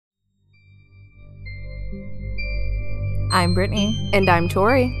I'm Brittany. And I'm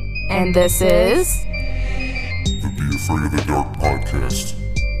Tori. And this is the Be Afraid of the Dark podcast.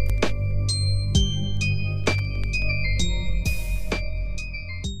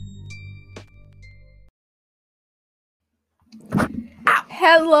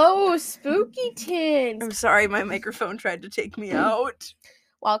 Hello, Spooky Tins. I'm sorry, my microphone tried to take me out.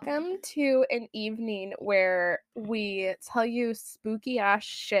 Welcome to an evening where we tell you spooky ass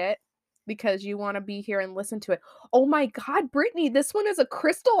shit because you want to be here and listen to it. Oh my god, Brittany, this one is a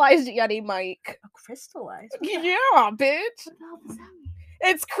crystallized Yeti mic. Oh, crystallized? Yeah, bitch. What the hell does that mean?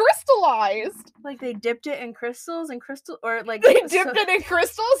 It's crystallized. Like they dipped it in crystals and or like They dipped it in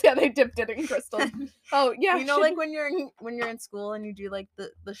crystals? Yeah, they dipped it in crystals. Oh, yeah. You know, like when you're in school and you do like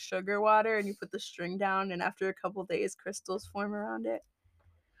the sugar water and you put the string down and after a couple days crystals form around it.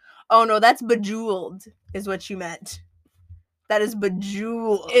 Oh no, that's bejeweled is what you meant. That is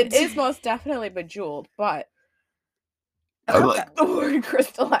bejeweled. It is most definitely bejeweled, but I like the word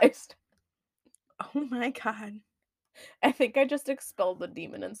crystallized. Oh my god. I think I just expelled the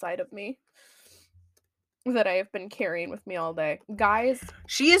demon inside of me that I have been carrying with me all day. Guys,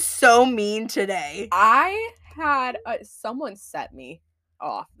 she is so mean today. I had someone set me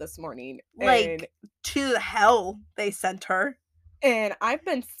off this morning. Like, to the hell they sent her. And I've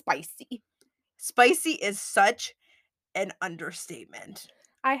been spicy. Spicy is such an understatement.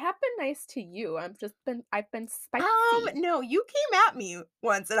 I have been nice to you. I've been spicy. No, you came at me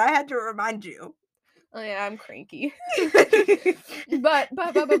once and I had to remind you. Oh yeah, I'm cranky. but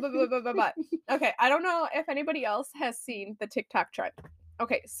okay, I don't know if anybody else has seen the TikTok trend.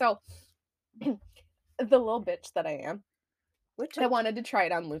 Okay, so the little bitch that I am, I wanted to try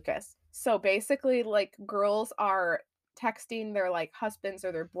it on Lucas. So basically, like, girls are texting their like husbands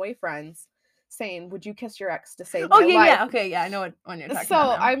or their boyfriends saying, "Would you kiss your ex to save my life?" Yeah, okay, yeah, I know what one you're talking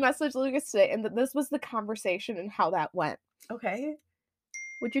about. So I messaged Lucas today, and this was the conversation and how that went. Okay.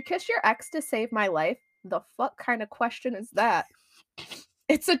 Would you kiss your ex to save my life? The fuck kind of question is that?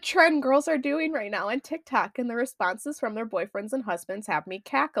 It's a trend girls are doing right now on TikTok, and the responses from their boyfriends and husbands have me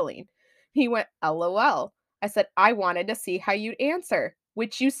cackling. He went, LOL. I said, I wanted to see how you'd answer,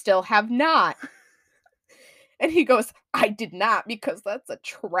 which you still have not. And he goes, I did not, because that's a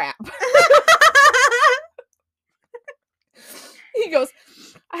trap. He goes,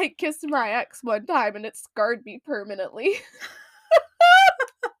 I kissed my ex one time and it scarred me permanently.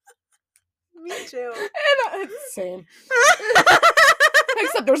 Me too. And same.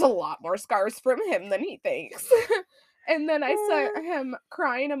 Except there's a lot more scars from him than he thinks. And then I sent him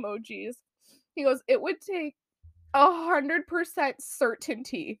crying emojis. He goes, it would take 100%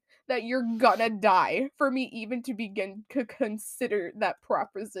 certainty that you're gonna die for me even to begin to consider that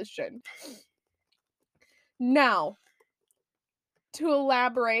proposition. Now, to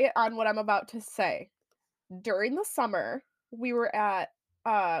elaborate on what I'm about to say, during the summer, we were at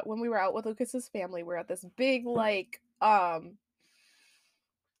when we were out with Lucas's family, we're at this big like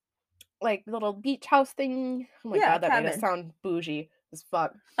little beach house thing. Oh my god, that made it sound bougie as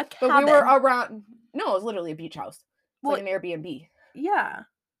fuck. A cabin. But we were around. No, it was literally a beach house. It's like an Airbnb. Yeah.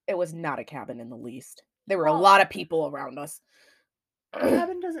 It was not a cabin in the least. There were a lot of people around us. A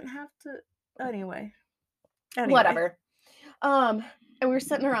cabin doesn't have to. Anyway. Whatever. And we were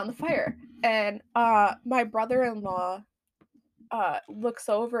sitting around the fire, and my brother-in-law looks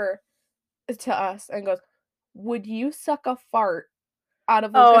over to us and goes, "Would you suck a fart out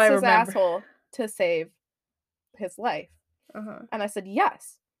of Lucas's asshole to save his life?" And I said,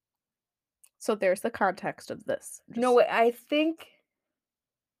 yes. So there's the context of this. No, I think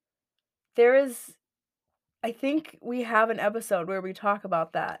we have an episode where we talk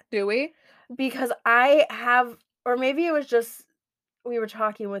about that. Do we? Because I have, or maybe it was just we were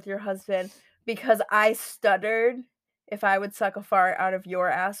talking with your husband, because I stuttered if I would suck a fart out of your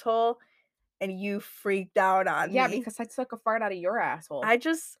asshole. And you freaked out on me. Yeah, because I took a fart out of your asshole. I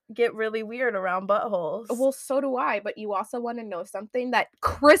just get really weird around buttholes. Well, so do I, but you also want to know something? That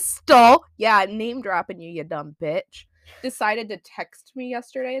Crystal, yeah, name dropping you dumb bitch, decided to text me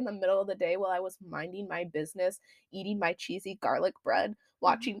yesterday in the middle of the day while I was minding my business, eating my cheesy garlic bread,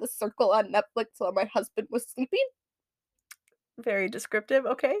 watching The Circle on Netflix while my husband was sleeping. Very descriptive,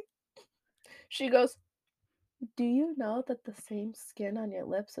 okay? She goes, do you know that the same skin on your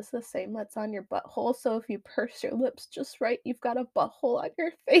lips is the same that's on your butthole? So if you purse your lips just right, you've got a butthole on your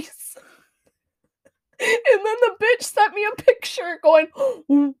face. And then the bitch sent me a picture going,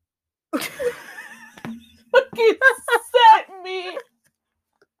 fucking sent me.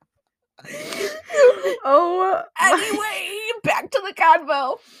 Oh. Anyway, back to the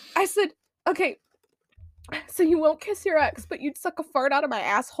convo. I said, okay, so you won't kiss your ex, but you'd suck a fart out of my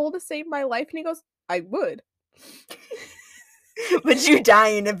asshole to save my life? And he goes, I would. But you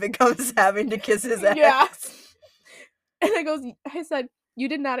dying if it comes having to kiss his ass. Yeah. And I said, you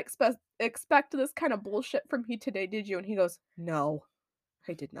did not expect this kind of bullshit from me today, did you? And he goes, no,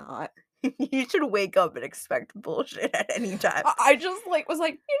 I did not. You should wake up and expect bullshit at any time. I just was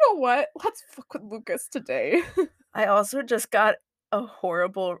like, you know what? Let's fuck with Lucas today. I also just got a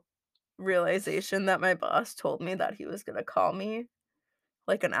horrible realization that my boss told me that he was going to call me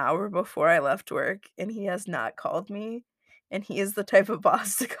like an hour before I left work, and he has not called me. And he is the type of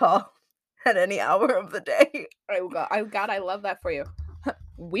boss to call at any hour of the day. Oh God, I love that for you.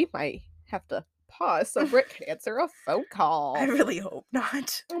 We might have to pause so Britt can answer a phone call. I really hope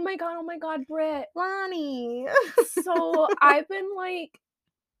not. Oh my God, Britt. Lonnie. So I've been like,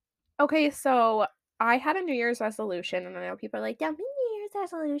 okay, so I had a New Year's resolution, and I know people are like, yeah, New Year's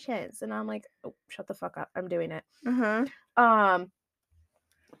resolutions, and I'm like, oh, shut the fuck up, I'm doing it.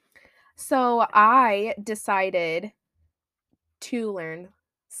 So I decided to learn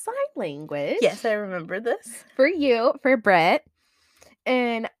sign language. Yes, I remember this. For Britt.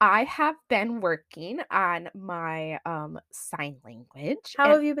 And I have been working on my sign language. How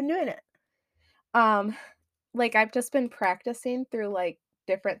have you been doing it? I've just been practicing through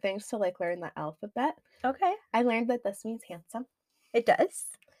different things to learn the alphabet. Okay. I learned that this means handsome. It does.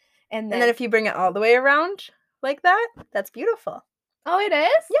 And then if you bring it all the way around like that, that's beautiful. Oh, it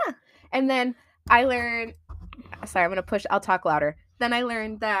is? Yeah. And then I learned, sorry, I'm going to I'll talk louder. Then I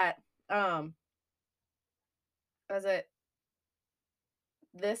learned that,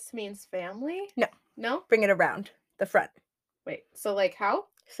 this means family? No. No? Bring it around the front. Wait, so how?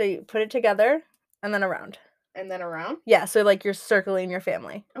 So you put it together and then around. And then around? Yeah, so you're circling your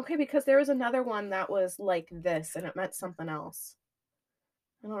family. Okay, because there was another one that was like this, and it meant something else.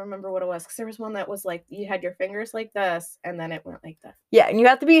 I don't remember what it was, because there was one that was you had your fingers like this, and then it went like this. Yeah, and you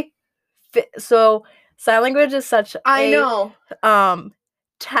have to be so sign language is such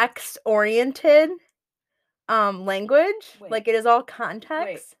text-oriented language. Wait. It is all context.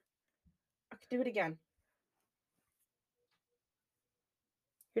 Wait. Okay, do it again.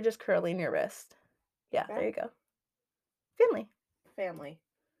 You're just curling your wrist. Yeah, Okay. there you go. Family.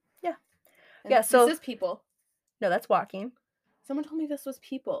 Yeah. And yeah, so this is people. No, that's walking. Someone told me this was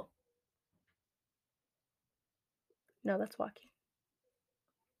people. No, that's walking.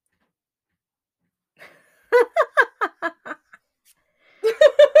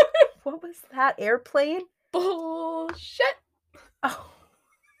 What was that? Airplane? Bullshit. Oh.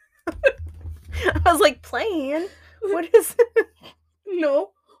 I was like, plane? What is it?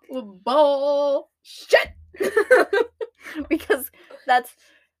 No. Bullshit. Because that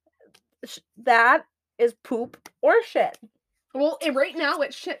is poop or shit. Well, right now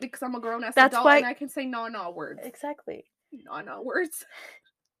it's shit because I'm a grown-ass That's adult why... and I can say no words. Exactly. No words.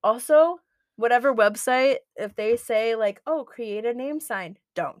 Also, whatever website, if they say oh, create a name sign,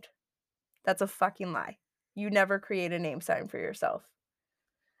 don't. That's a fucking lie. You never create a name sign for yourself.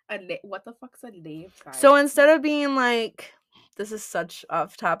 What the fuck's a name sign? So instead of being this is such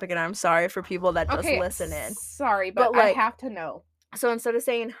off topic, and I'm sorry for people that just listen in. Sorry, but I have to know. So instead of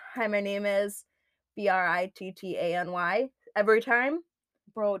saying, hi, my name is Brittany, every time.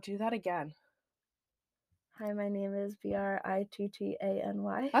 Bro, do that again. Hi, my name is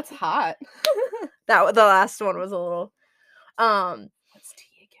Brittany. That's hot. The last one was a little. What's T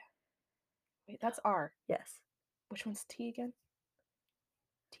again? Wait, that's R. Yes. Which one's T again?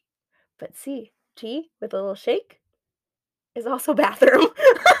 T. But C, T with a little shake, is also bathroom.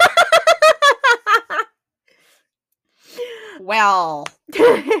 Well,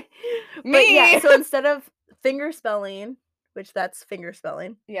 but yeah, so instead of finger spelling, which that's finger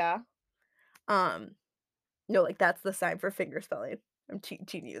spelling. Yeah. No, that's the sign for finger spelling. I'm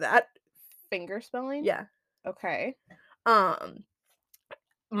teaching you that. Finger spelling? Yeah. Okay.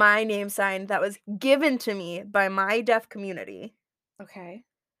 My name sign that was given to me by my deaf community. Okay.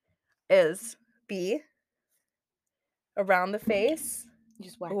 Is B. Around the face.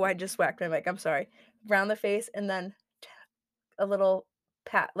 Oh, I just whacked my mic. I'm sorry. Around the face, and then a little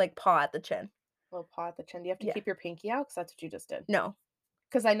pat, paw at the chin. A little paw at the chin. Do you have to keep your pinky out? Because that's what you just did. No.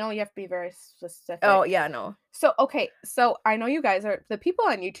 Because I know you have to be very specific. Oh, yeah, no. So, okay. So, I know you guys the people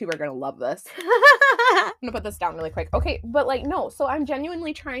on YouTube are going to love this. I'm going to put this down really quick. Okay, but no. So, I'm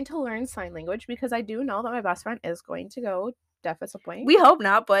genuinely trying to learn sign language because I do know that my best friend is going to go deaf at some point. We hope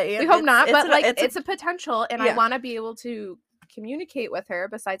not, but... We hope not, but it's a potential, and I want to be able to communicate with her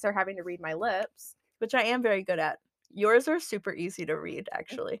besides her having to read my lips. Which I am very good at. Yours are super easy to read,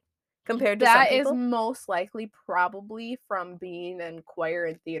 actually. Compared to some people. That is most likely probably from being in choir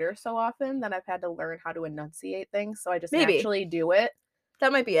and theater so often that I've had to learn how to enunciate things, so I just naturally do it.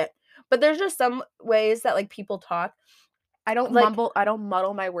 That might be it. But there's just some ways that people talk I don't Like- mumble. I don't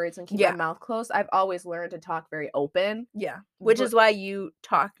muddle my words and keep Yeah. my mouth closed. I've always learned to talk very open. Yeah. Which But- is why you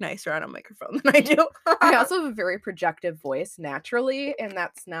talk nicer on a microphone than I do. I also have a very projective voice naturally, and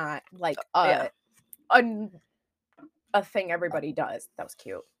that's not like Yeah. a thing everybody does. That was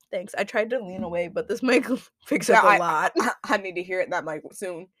cute. Thanks. I tried to lean away, but this mic picks up a lot. I need to hear it that mic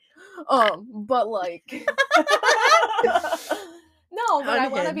soon. But like, no, but I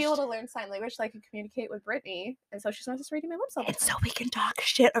want to be able Unhinged. to learn sign language so I can communicate with Brittany, and so she's not just reading my lips all the And time. so we can talk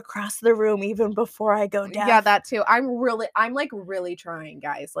shit across the room even before I go down. Yeah, that too. I'm like really trying,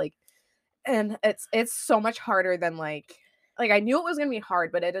 guys. Like, and it's so much harder than like I knew it was gonna be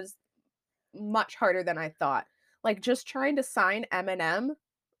hard, but it is much harder than I thought. Like just trying to sign M and M,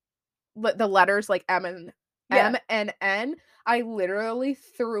 but the letters like M and N, I literally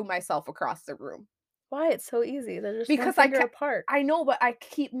threw myself across the room. Why? It's so easy. They're just Because one finger apart. I know, but I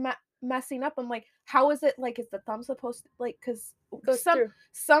keep messing up. I'm like, how is it like? Is the thumb supposed to like? Because Goes some through.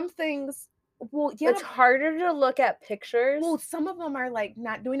 some things, well, yeah, It's harder to look at pictures. well, some of them are like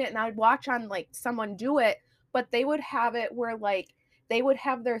not doing it, and I'd watch on like someone do it, but they would have it where like they would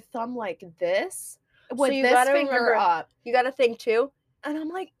have their thumb like this with you this gotta finger remember- up, You got to think too. and I'm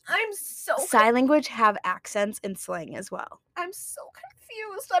like, I'm so Sign language have accents and slang as well. I'm so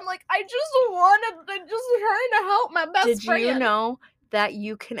confused. I'm like, I just wanted, I'm just trying to help my best Did friend. you know that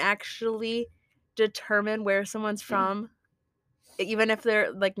you can actually determine where someone's from, even if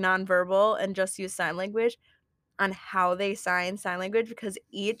they're like nonverbal, and just use sign language on how they sign language? Because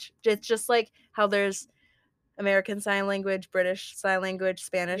it's just like how there's American Sign Language, British Sign Language,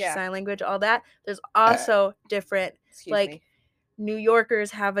 Spanish Yeah. Sign Language, all that. There's also different, Excuse like, me. New Yorkers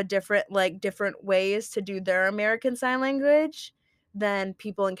have a different ways to do their American Sign Language than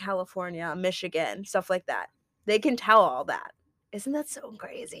people in California, Michigan, stuff like that. They can tell all that. Isn't that so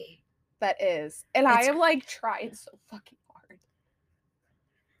crazy? That is, and I It's am like trying so fucking hard,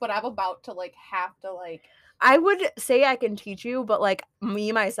 but I'm about to like have to like. I would say I can teach you, but like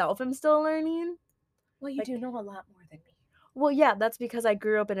me myself am still learning. Well, you Like- do know a lot more than me. Well, yeah, that's because I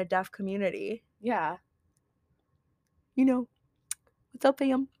grew up in a deaf community. Yeah. You know, what's up,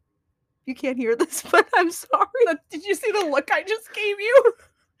 fam? You can't hear this, but I'm sorry. Did you see the look I just gave you?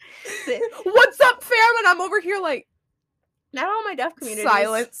 What's up, fam? And I'm over here like Not all my deaf communities.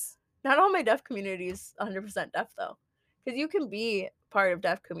 silence. Not all my deaf communities 100% deaf though, because you can be part of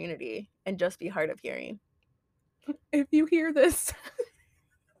deaf community and just be hard of hearing. If you hear this,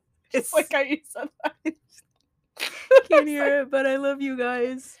 It's like I said that. can't hear it, but I love you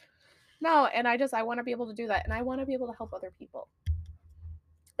guys. No, and I want to be able to do that, and I want to be able to help other people.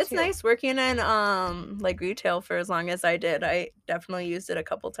 It's too. nice working in like retail for as long as I did. I definitely used it a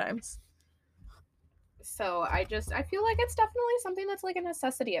couple times. So I feel like it's definitely something that's like a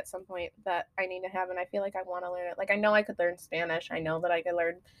necessity at some point that I need to have, and I feel like I want to learn it. Like I know I could learn Spanish. I know that I could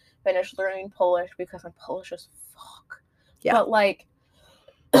finish learning Polish because I'm Polish as fuck. Yeah. But like,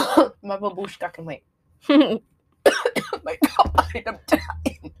 my babushka can wait. My God, I'm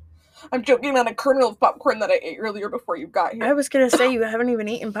dying. I'm choking on a kernel of popcorn that I ate earlier before you got here. I was gonna say you haven't even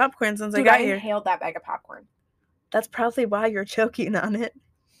eaten popcorn since Dude, I got I here. inhaled that bag of popcorn. That's probably why you're choking on it.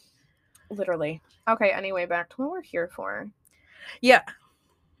 Literally. Okay, anyway, back to what we're here for. Yeah.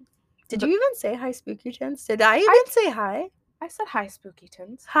 Did The- you even say hi, Spooky Tins? Did I even say hi? I said hi, Spooky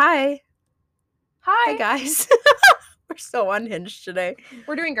Tins. Hi. Hi. Hi, guys. We're so unhinged today.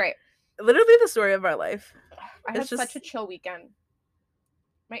 We're doing great. Literally the story of our life. I had It's just- such a chill weekend.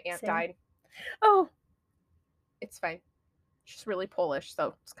 My aunt Same. died. Oh, It's fine. She's really Polish,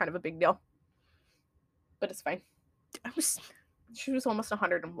 so it's kind of a big deal. But it's fine. She was almost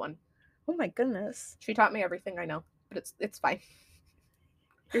 101. oh my goodness. She taught me everything I know, but it's fine.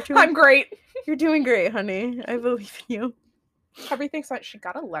 You're doing, I'm great. you're doing great, honey. I believe in you. Everything's fine. She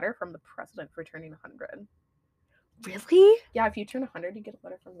got a letter from the president for turning 100. Really? Yeah, if you turn 100, you get a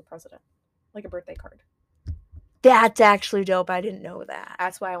letter from the president, like a birthday card. That's actually dope. I didn't know that.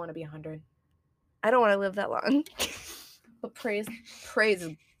 That's why I want to be 100. I don't want to live that long. But praise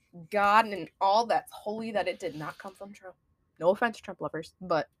God and all that's holy that it did not come from Trump. No offense, Trump lovers,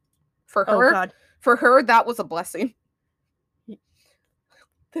 but for Oh her, God. that was a blessing.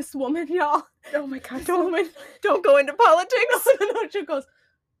 This woman, y'all. Oh my God. This woman, don't go into politics. No, she goes,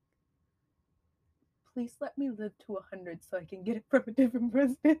 please let me live to 100 so I can get it from a different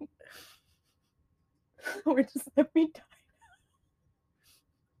president. Or just let me die.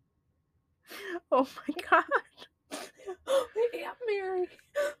 Oh my God. Aunt Mary,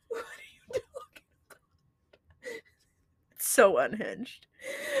 what are you doing? It's so unhinged.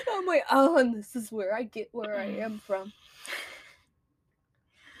 I'm like, oh, and this is where I get where I am from.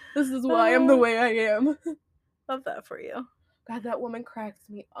 This is why I'm the way I am. Love that for you. God, that woman cracks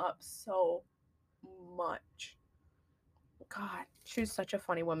me up so much. God, she was such a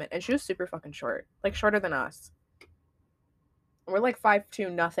funny woman. And she was super fucking short. Like, shorter than us. We're like 5'2",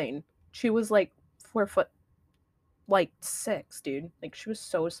 nothing. She was like 4 foot, like 6, dude. Like, she was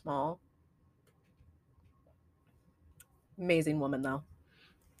so small. Amazing woman, though.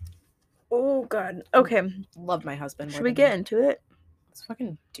 Oh, God. Okay. Love my husband. Should we get into it? Let's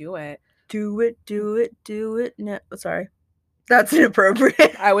fucking do it. Do it, do it, do it. No, sorry. That's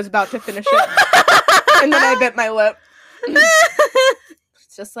inappropriate. I was about to finish it, and then I bit my lip.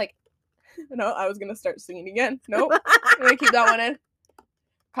 It's just like, no, I was going to start singing again. Nope. I'm going to keep that one in.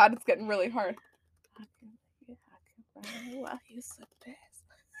 God, it's getting really hard.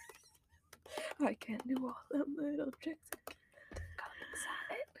 I can't do all the little tricks.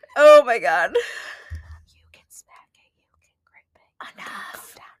 Oh my God. You can smack it, you can grip it.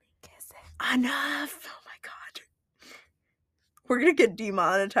 Enough. Go down and kiss it. Enough. Oh my God. We're going to get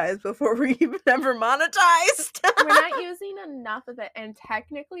demonetized before we even ever monetized. We're not using enough of it, and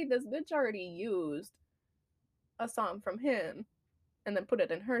technically this bitch already used a song from him and then put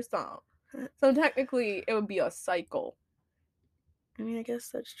it in her song. So technically it would be a cycle. I mean, I guess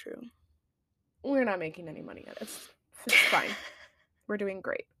that's true. We're not making any money yet. It's fine. We're doing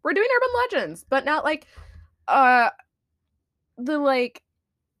great. We're doing urban legends, but not like the like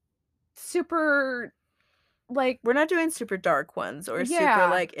super like we're not doing super dark ones or super Yeah.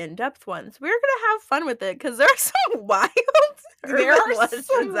 like in-depth ones. We're gonna have fun with it because there are some wild there urban are legends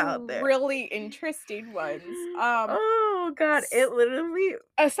some out there. really interesting ones. Oh God, it literally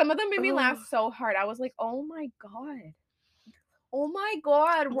Some of them made me laugh so hard. I was like, oh my God. Oh my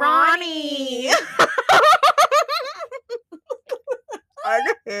God, Ronnie.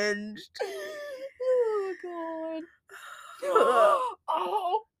 Unhinged. Oh God.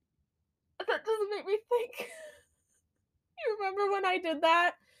 Oh, that doesn't make me think. You remember when I did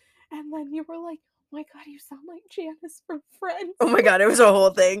that? And then you were like, oh my God, you sound like Janice from Friends. Oh my God, it was a whole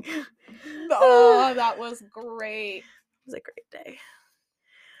thing. Oh, that was great. It was a great day.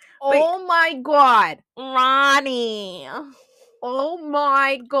 Oh my God, Ronnie. oh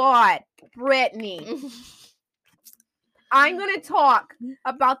my God, Brittany. I'm going to talk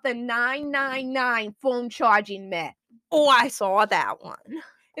about the 999 phone charging myth. Oh, I saw that one.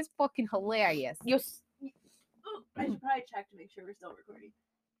 It's fucking hilarious. I should probably check to make sure we're still recording.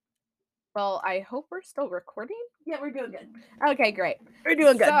 Well, I hope we're still recording. Yeah, we're doing good. Okay, great. We're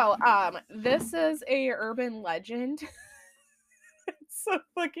doing good. So, this is a urban legend. It's so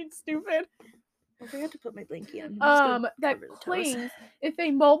fucking stupid. I have to put my blankie on. That claims if a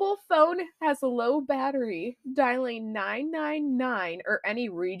mobile phone has a low battery, dialing 999 or any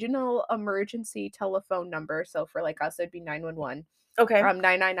regional emergency telephone number. So for like us, it'd be 911. Okay.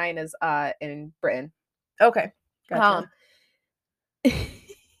 999 is in Britain. Okay. Gotcha.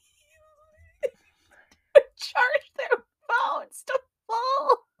 Charge their phones to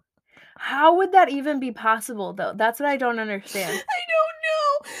full. How would that even be possible, though? That's what I don't understand. I don't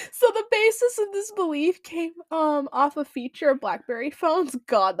know. So the basis of this belief came off a feature of BlackBerry phones.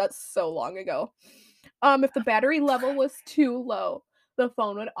 God, that's so long ago. If the battery level was too low, the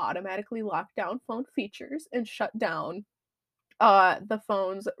phone would automatically lock down phone features and shut down the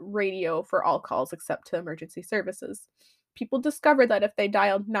phone's radio for all calls except to emergency services. People discovered that if they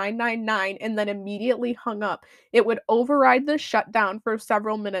dialed 999 and then immediately hung up, it would override the shutdown for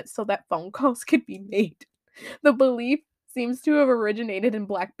several minutes so that phone calls could be made. The belief seems to have originated in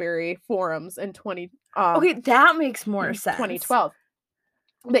BlackBerry forums in okay, that makes more sense. 2012.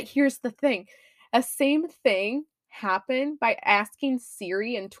 But here's the thing. A same thing happened by asking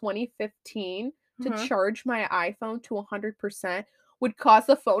Siri in 2015 to charge my iPhone to 100% would cause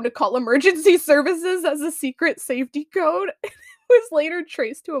the phone to call emergency services as a secret safety code. It was later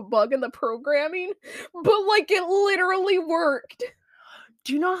traced to a bug in the programming, but like it literally worked.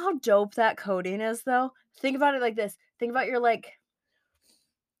 Do you know how dope that coding is, though? Think about it like this. Think about you're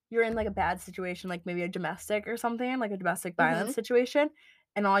in like a bad situation, like maybe a domestic or something, like a domestic violence situation.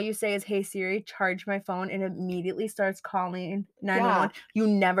 And all you say is, hey, Siri, charge my phone, and it immediately starts calling 911. You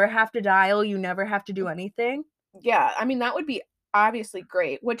never have to dial. You never have to do anything. Yeah, I mean, that would be obviously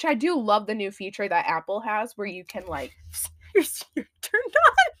great, which I do love the new feature that Apple has where you can, like... Your Siri turned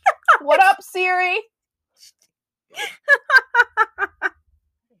on. What up, Siri?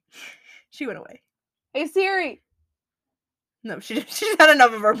 She went away. Hey, Siri. No, she's had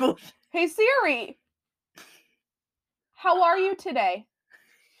enough of our bullshit. Hey, Siri. How are you today?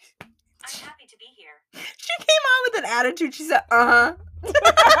 I'm happy to be here. She came on with an attitude. She said,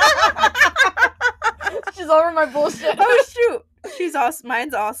 She's over my bullshit. Oh, shoot.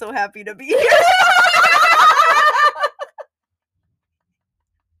 Mine's also happy to be here.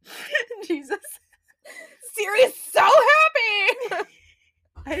 Jesus. Siri's so happy.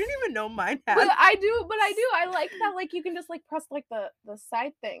 I didn't even know mine had. But I do. I like that. Like you can just like press like the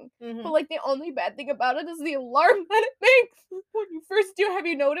side thing. Mhm. But like the only bad thing about it is the alarm that it makes when you first do. Have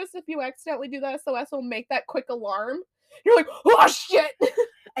you noticed if you accidentally do the SOS, will make that quick alarm? You're like, oh shit.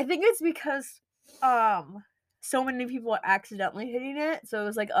 I think it's because so many people are accidentally hitting it, so it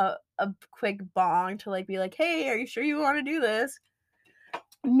was like a quick bong to like be like, hey, are you sure you want to do this?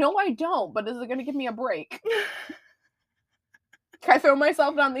 No, I don't. But is it gonna give me a break? Can I throw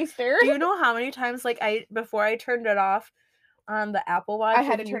myself down these stairs? Do you know how many times like before I turned it off on the Apple Watch? I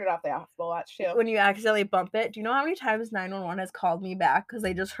had to turn it off the Apple Watch too. When you accidentally bump it, do you know how many times 911 has called me back because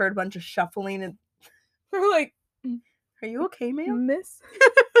they just heard a bunch of shuffling and We're like, are you okay, ma'am? miss,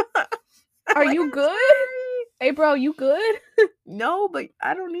 I'm are like, you "I'm good? sorry." Hey, bro, you good? No, but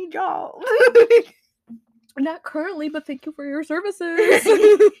I don't need y'all. Not currently, but thank you for your services.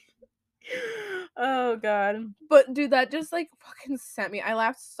 Oh god. But dude, that just like fucking sent me. I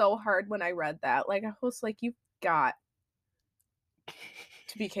laughed so hard when I read that. Like I was like, you've got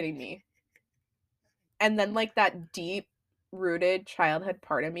to be kidding me. And then like that deep rooted childhood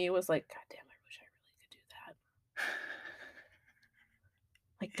part of me was like, God damn, I wish I really could do that.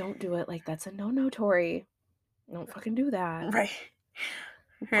 Like, don't do it. Like that's a no, Tori. Don't fucking do that. Right.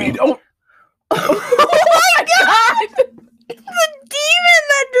 We don't. Oh my god! The demon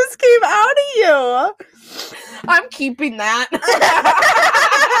that just came out of you! I'm keeping that.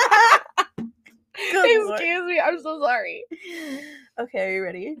 Good lord. Excuse me. I'm so sorry. Okay, are you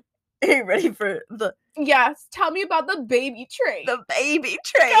ready? Are you ready for the Yes. Tell me about the baby train. baby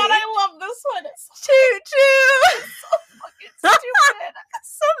train? God, I love this one. It's so choo choo! fucking stupid.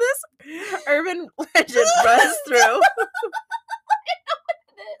 So this urban legend runs through.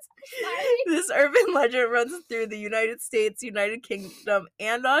 This urban legend runs through the United States, United Kingdom,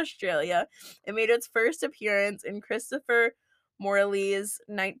 and Australia. It made its first appearance in Christopher Morley's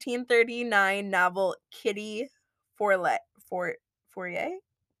 1939 novel Kitty Fourier.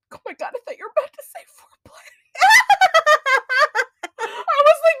 Oh my god, I thought you were about to say foreplay. I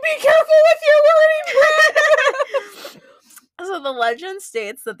was like, be careful with your wording, Brad. So the legend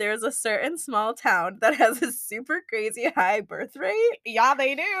states that there's a certain small town that has a super crazy high birth rate. Yeah,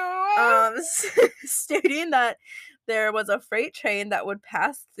 they do. Stating that there was a freight train that would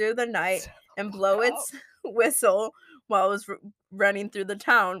pass through the night and blow its whistle while it was running through the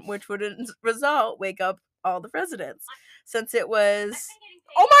town, which would in result wake up all the residents. Since it was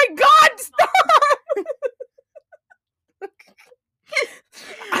Oh my god, stop!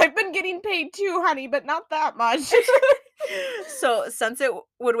 I've been getting paid too, honey, but not that much. so since it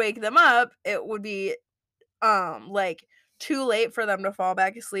would wake them up, it would be like too late for them to fall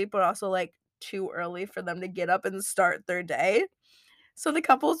back asleep, but also like too early for them to get up and start their day. So the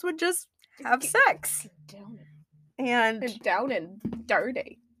couples would just have sex. And down and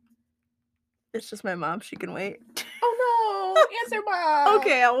dirty. It's just my mom. She can wait. Oh no! Answer mom.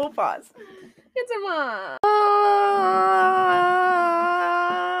 Okay, I will pause. Answer mom.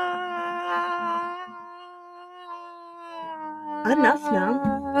 Enough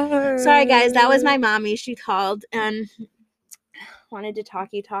now. Sorry, guys. That was my mommy. She called and wanted to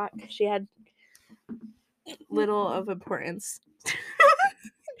talkie talk. She had little of importance.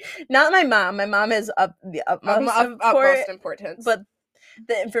 Not my mom. My mom is the Utmost importance. But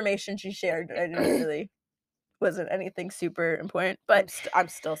the information she shared, I didn't really wasn't anything super important. But I'm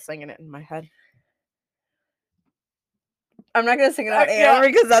still singing it in my head. I'm not gonna sing it out air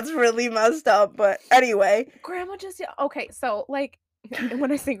because that's really messed up. But anyway, Grandma just okay. So like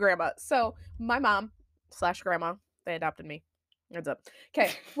when I say grandma, so my mom / grandma, they adopted me. Heads up.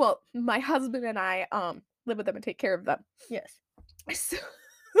 Okay. Well, my husband and I live with them and take care of them. yes. So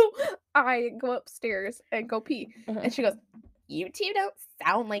I go upstairs and go pee, and she goes, "You two don't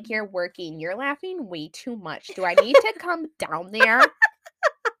sound like you're working. You're laughing way too much. Do I need to come down there?"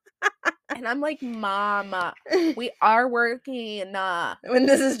 And I'm like, "Mama, we are working. When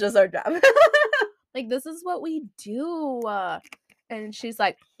this is just our job. Like this is what we do." And she's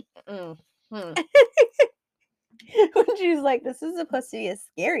like, When she's like, "This is supposed to be a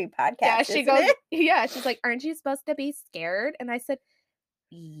scary podcast." Yeah, she goes, it? yeah, she's like, "Aren't you supposed to be scared?" And I said,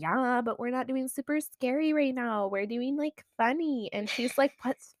 "Yeah, but we're not doing super scary right now. We're doing like funny." And she's like,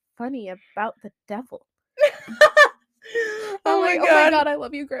 "What's funny about the devil?" Oh my like, god. "Oh my god, I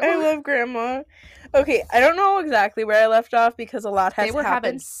love you, Grandma." I love Grandma. Okay, I don't know exactly where I left off because a lot has They were happened.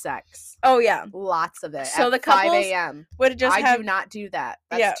 having sex. Oh yeah. Lots of it. So at the 5 couples a.m. would just I have do not do that.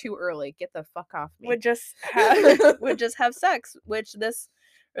 That's too early. Get the fuck off me. would just have sex, which this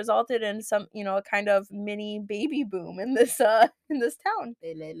resulted in some, a kind of mini baby boom in this town. this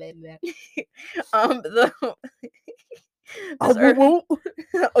ur-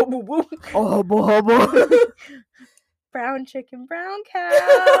 brown chicken, brown cow.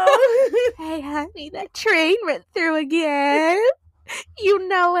 Hey, honey, that train went through again. You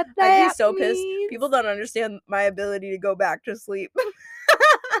know what that I'd be so pissed. means. People don't understand my ability to go back to sleep.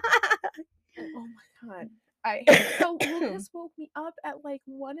 Oh my god. So Lucas woke me up at like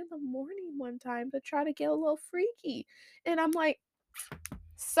 1 a.m. one time to try to get a little freaky. And I'm like,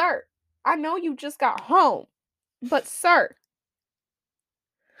 sir, I know you just got home, but sir,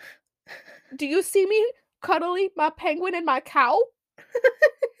 do you see me cuddling my penguin and my cow?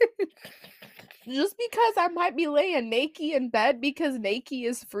 Just because I might be laying naked in bed because naked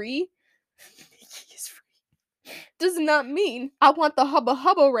is free does not mean I want the hubba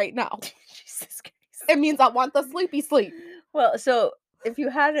hubba right now. Jesus Christ. It means I want the sleepy sleep. Well, so if you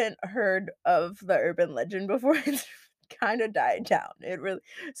hadn't heard of the urban legend before, it's kind of died down. It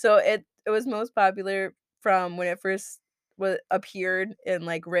was most popular from when it first appeared in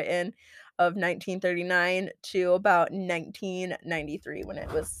like written of 1939 to about 1993 when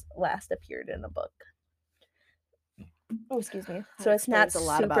it was last appeared in a book. Oh, excuse me. So it's not a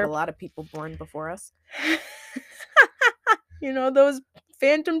lot about a lot of people born before us. Those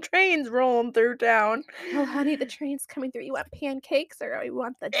phantom trains rolling through town. Oh, honey, the train's coming through. You want pancakes or you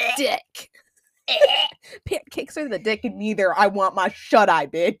want the dick? Pancakes or the dick, and neither. I want my shut-eye,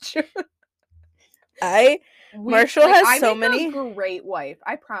 bitch. Marshall has I so make many. a great wife.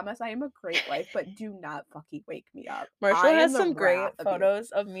 I promise I am a great wife, but do not fucking wake me up. Marshall I has am the some great wrath of you.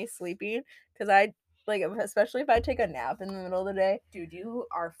 photos of me sleeping because I like, especially if I take a nap in the middle of the day. Dude, you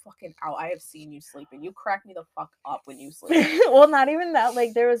are fucking out. I have seen you sleeping. You crack me the fuck up when you sleep. Well, not even that.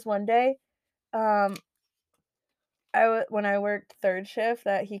 Like, there was one day, when I worked third shift,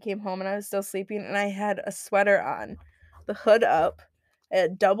 that he came home and I was still sleeping, and I had a sweater on, the hood up,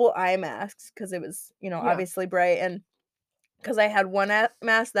 double eye masks because it was, obviously bright, and because I had one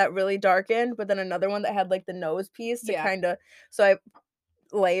mask that really darkened, but then another one that had like the nose piece to kind of, so I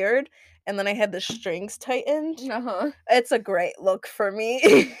layered, and then I had the strings tightened. It's a great look for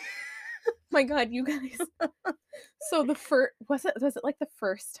me. My god, you guys. So was it like the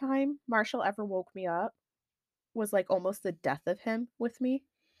first time Marshall ever woke me up was like almost the death of him with me?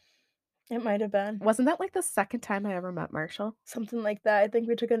 It might have been. Wasn't that like the second time I ever met Marshall? Something like that. I think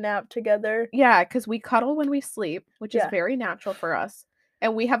we took a nap together. Yeah, because we cuddle when we sleep, which is very natural for us.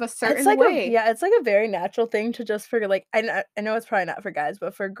 And we have a certain it's like way. It's like a very natural thing to just for like, I know it's probably not for guys,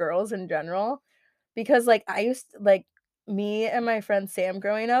 but for girls in general. Because like I used to, like, me and my friend Sam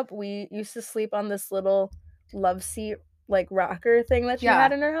growing up, we used to sleep on this little love seat like rocker thing that she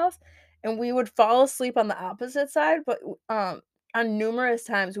had in her house, and we would fall asleep on the opposite side, but on numerous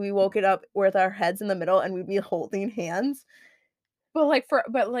times we woke it up with our heads in the middle and we'd be holding hands. But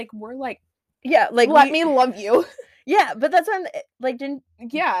we're like, yeah, like, let me love you. Yeah, but that's when, like,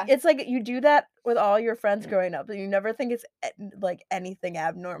 Yeah. It's like you do that with all your friends growing up, and you never think it's like anything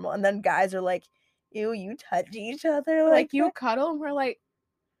abnormal, and then guys are like, ew, you touch each other Like you that? cuddle, and we're like,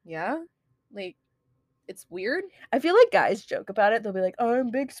 yeah, like it's weird. I feel like guys joke about it. They'll be like, "Oh, I'm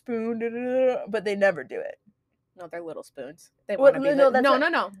big spoon," but they never do it. No, they're little spoons. They want to be no.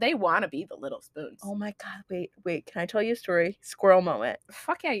 They want to be the little spoons. Oh my god! Wait. Can I tell you a story? Squirrel moment.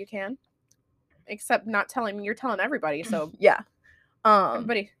 Fuck yeah, you can. Except not telling me. You're telling everybody. So yeah.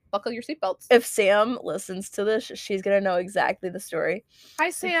 Everybody, buckle your seatbelts. If Sam listens to this, she's gonna know exactly the story. Hi,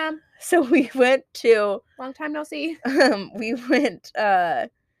 Sam. So we went to long time no see. I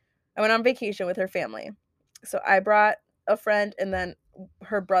went on vacation with her family. So I brought a friend, and then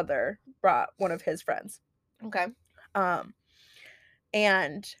her brother brought one of his friends. Okay.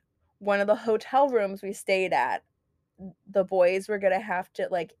 And one of the hotel rooms we stayed at, the boys were gonna have to,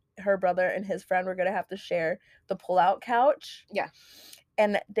 like, her brother and his friend were gonna have to share the pull-out couch. Yeah.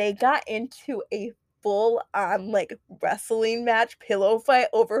 And they got into a full-on, like, wrestling match pillow fight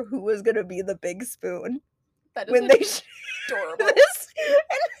over who was gonna be the big spoon. That is adorable.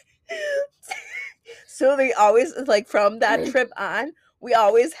 So they always, like, from that trip on, we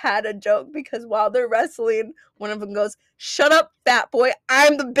always had a joke, because while they're wrestling, one of them goes, "Shut up, fat boy,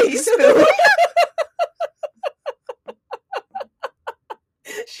 I'm the big spoon."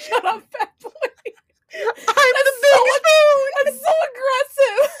 Shut up, fat boy. I'm the big spoon. That's so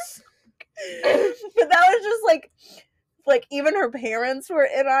aggressive. But that was just like even her parents were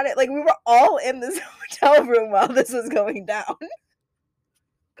in on it. Like, we were all in this hotel room while this was going down.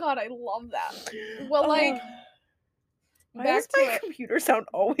 God, I love that. Well, like, why does my computer sound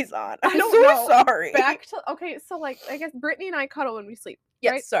always on? I'm so sorry. Okay, so like, I guess Brittany and I cuddle when we sleep.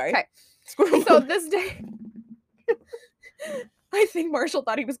 Yes, right? sorry. Okay. Squirrel So Momo. this day, I think Marshall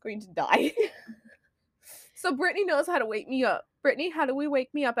thought he was going to die. So Brittany knows how to wake me up. Brittany, how do we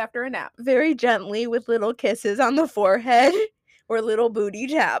wake me up after a nap? Very gently with little kisses on the forehead or little booty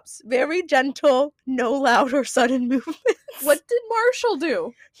taps. Very gentle, no loud or sudden movements. What did Marshall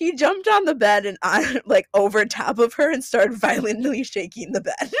do? He jumped on the bed and on, like, over top of her and started violently shaking the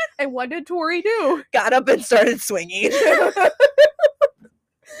bed. And what did Tori do? Got up and started swinging.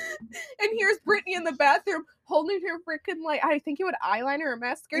 And here's Brittany in the bathroom holding her freaking, like, I think you had eyeliner or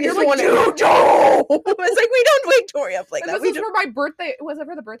mascara. You're You're like, like, no! dude, I was like, we don't wake Tori up like And that. this We was don't. for my birthday. Was it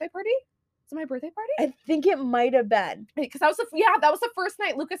for the birthday party? Was it my birthday party? I think it might have been. Because that was the first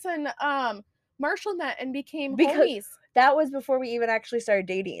night Lucas and Marshall met and became Because homies. that was before we even actually started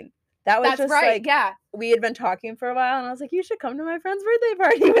dating. That was That's just right. like, yeah. we had been talking for a while, and I was like, you should come to my friend's birthday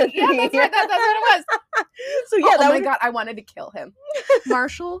party with Yeah, me. that's right. That's what it was. So yeah, Oh my god, I wanted to kill him.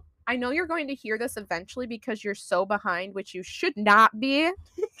 Marshall, I know you're going to hear this eventually because you're so behind, which you should not be.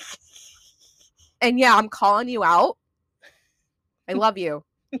 And yeah, I'm calling you out. I love you.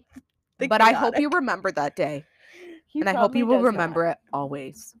 But I hope you remember that day. And I hope you will remember it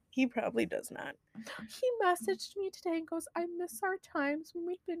always. He probably does not. He messaged me today and goes, I miss our times when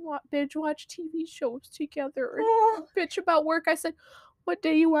we've been binge watch TV shows together and bitch about work. I said, what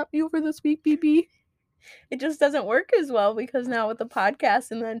day you want me over this week, BB? It just doesn't work as well because now with the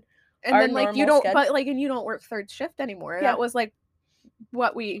podcast and then like you don't, but like, and you don't work third shift anymore. Yeah. That was like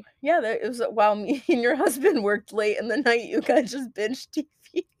what we. Yeah, it was while me and your husband worked late in the night. You guys just binged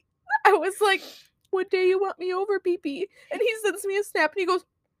TV. I was like, what day you want me over, BB? And he sends me a snap and he goes,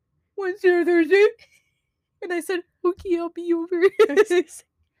 Wednesday or Thursday? And I said, okay, I'll be over.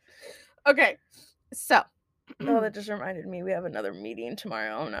 Okay, so. Oh, that just reminded me. We have another meeting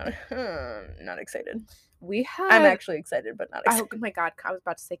tomorrow. I'm not excited. We have. I'm actually excited, but not excited. Oh my god, I was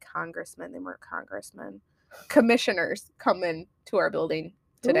about to say congressmen. They weren't congressmen. Commissioners come in to our building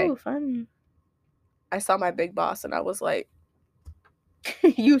today. Ooh, fun. I saw my big boss and I was like,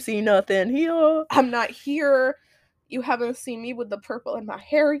 you see nothing here. I'm not here. You haven't seen me with the purple in my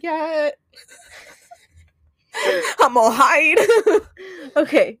hair yet. I'm gonna hide.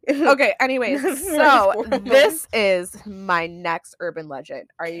 Okay. Okay, anyways, so this is my next urban legend.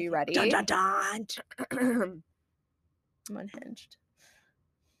 Are you ready? Dun, dun, dun. I'm unhinged.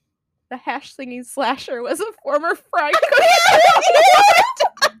 The hash slinging slasher was a former fry cook.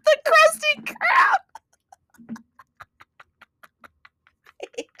 The Krusty Krab. I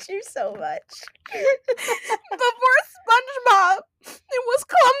hate you so much. Before SpongeBob, it was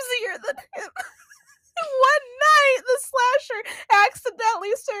clumsier than him. One night, the slasher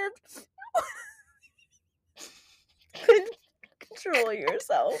accidentally served. Control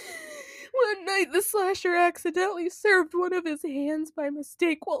yourself. One night, the slasher accidentally served one of his hands by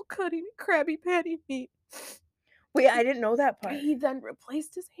mistake while cutting Krabby Patty meat. Wait, I didn't know that part. He then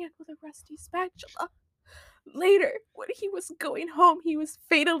replaced his hand with a rusty spatula. Later, when he was going home, he was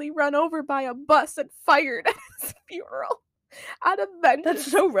fatally run over by a bus and fired at his funeral. Out of vengeance,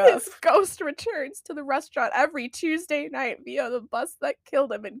 That's so rough. his ghost returns to the restaurant every Tuesday night via the bus that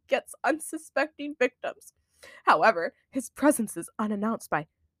killed him and gets unsuspecting victims. However, his presence is unannounced by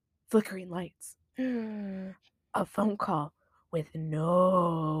flickering lights, a phone call with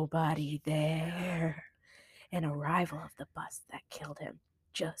nobody there, an arrival of the bus that killed him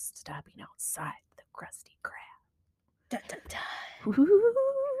just stopping outside the Krusty Krab. Dun, dun, dun. Ooh.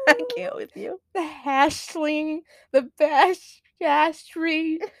 I can't with you. The hashling, the bash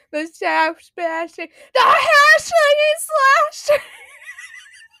tree, the shaft bashing, the hashling slasher.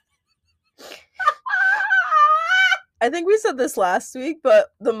 I think we said this last week, but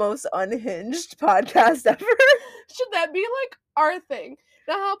the most unhinged podcast ever. Should that be like our thing?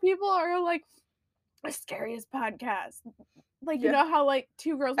 Now how people are like the scariest podcast. Like, you know how like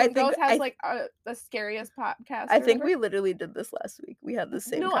Two Girls One Ghost has like the scariest podcast. I think we literally did this last week. We had the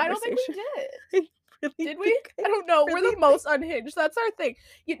same conversation. I don't think we did. Really Did we? I don't know. We're really the most unhinged. That's our thing.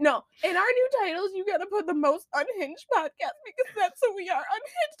 In our new titles, you gotta put the most unhinged podcast because that's who we are.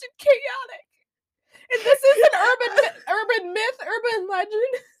 Unhinged and chaotic. And this is an urban myth, urban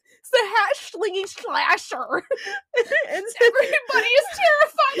legend. It's the hash-slinging slasher. And Everybody is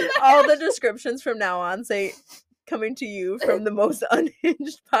terrified of all the descriptions from now on say, coming to you from the most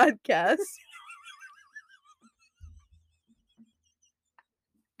unhinged podcast.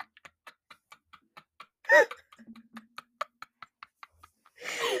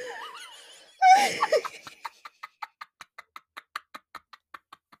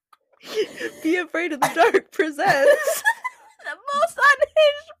 Be Afraid of the Dark presents the most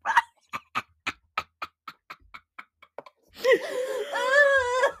unhinged podcast.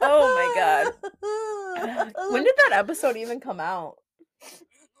 god. When did that episode even come out?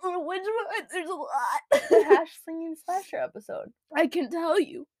 Which one? There's a lot. The hash slinging slasher episode. I can tell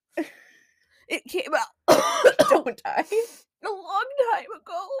you. It came out Don't die. a long time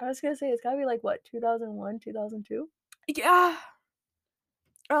ago. I was gonna say it's gotta be like what, 2001, 2002? Yeah.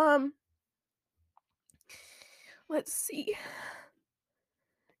 Let's see.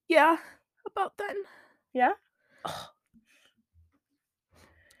 Yeah, about then. Yeah.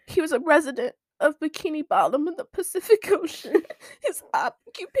 He was a resident of Bikini Bottom in the Pacific Ocean. His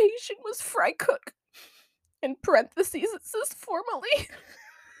occupation was fry cook. In parentheses, it says formally.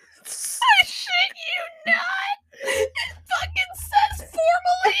 I shit you not. It fucking says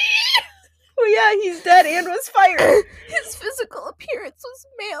formally. Oh yeah, he's dead and was fired. His physical appearance was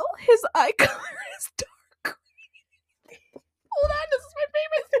male. His eye color is dark. Hold on, this is my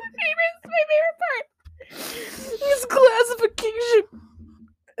favorite part. His classification.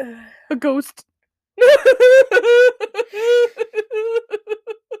 A ghost.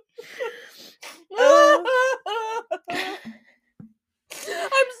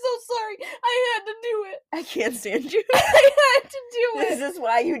 I'm so sorry. I had to do it. I can't stand you. I had to do Is it. this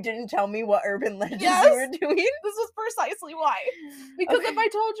why you didn't tell me what urban legends Yes. you were doing? This was precisely why. Because if Okay. I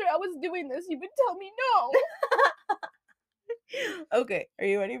told you I was doing this, you would tell me no. Okay, are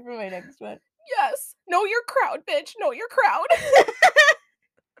you ready for my next one? Yes. Know your crowd, bitch. Know your crowd.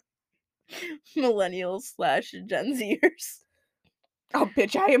 Millennials / Gen Zers. Oh,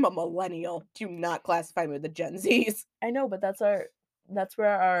 bitch, I am a millennial. Do not classify me with the Gen Zs. I know, but that's where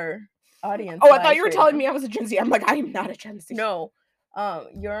our audience. Oh, I thought lies you were right telling now. me I was a Gen Z. I'm like, I am not a Gen Z. No,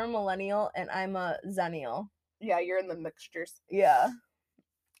 you're a millennial and I'm a zennial. Yeah, you're in the mixtures. Yeah.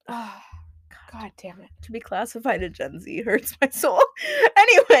 Ah, God damn it. To be classified a Gen Z hurts my soul.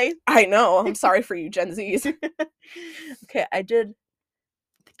 Anyway. I know. I'm sorry for you, Gen Zs. Okay, I did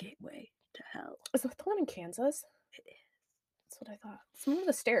the gateway to hell. Is that the one in Kansas? It is. That's what I thought. It's one of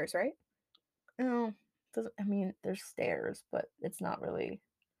the stairs, right? No, doesn't. I mean, there's stairs, but it's not really.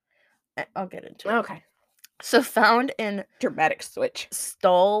 I'll get into it. Okay. So found in Dramatic switch.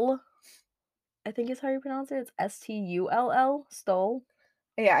 Stull, I think is how you pronounce it. It's Stull. Stull.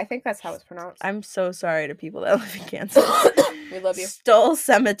 Yeah, I think that's how it's pronounced. I'm so sorry to people that live in Kansas. We love you. Stull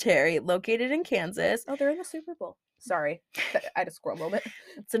Cemetery, located in Kansas. Oh, they're in the Super Bowl. Sorry. I had a squirrel moment.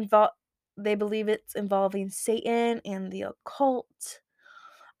 It's They believe it's involving Satan and the occult.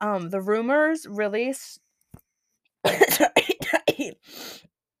 The rumors really. Sorry.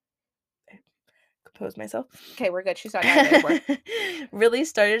 Compose myself. Okay, we're good. She's not dying anymore. Really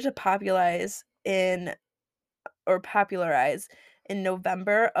started to popularize in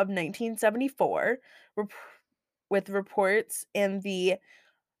November of 1974 with reports in the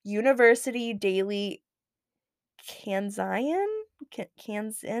University Daily Kansan,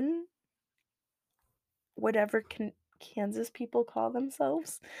 whatever Kansas people call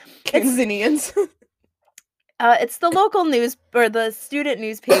themselves. Kansanians. It's the local news or the student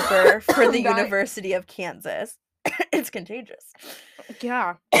newspaper for the I'm dying. University of Kansas. It's contagious.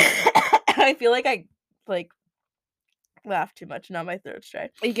 Yeah. I feel like I laughed too much. Now my throat's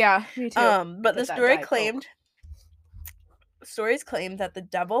dry. Yeah, me too. But the Get that story Diet Coke. stories claim that the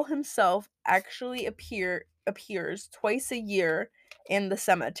devil himself actually appears twice a year in the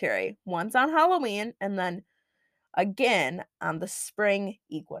cemetery. Once on Halloween and then again on the spring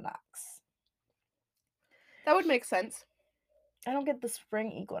equinox. That would make sense. I don't get the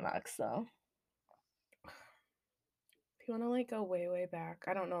spring equinox though. If you want to like go way, way back,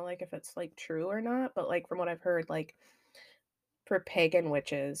 I don't know like if it's like true or not, but like from what I've heard, like for pagan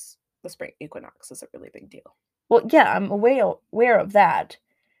witches, the spring equinox is a really big deal. Well, yeah, I'm aware of that.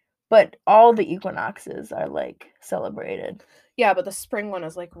 But all the equinoxes are like celebrated. Yeah, but the spring one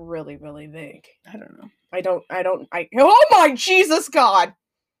is like really, really big. I don't know. Oh my Jesus God!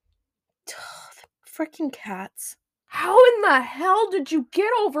 The freaking cats. How in the hell did you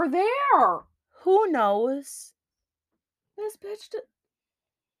get over there? Who knows? This bitch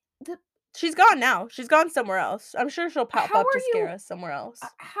did. She's gone now. She's gone somewhere else. I'm sure she'll pop How up to are scare you- us somewhere else.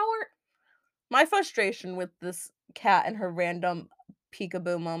 How are. My frustration with this cat and her random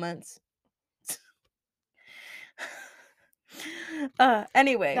peekaboo moments.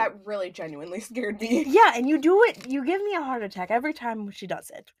 Anyway. That really genuinely scared me. Yeah, and you do it. You give me a heart attack every time she does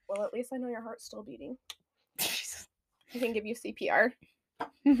it. Well, at least I know your heart's still beating. Jesus. I can give you CPR.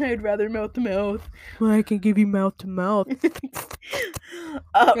 I'd rather mouth to mouth. Well, I can give you mouth to mouth.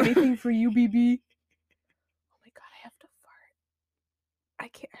 Anything for you, BB? Oh my God, I have to fart. I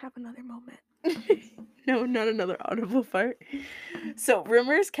can't have another moment. No, not another audible fart. So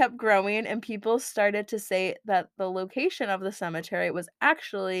rumors kept growing, and people started to say that the location of the cemetery was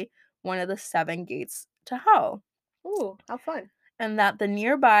actually one of the 7 gates to hell. Ooh, how fun. And that the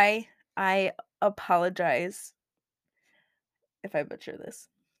nearby, I apologize if I butcher this,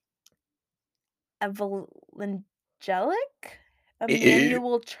 Evangelic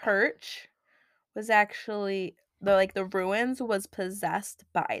Emmanuel Church was actually the ruins was possessed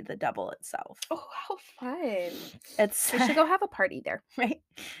by the devil itself. Oh, how fun. It's We should go have a party there. right.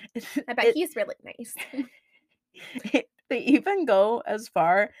 I bet he's really nice. They even go as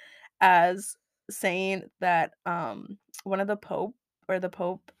far as saying that one of the pope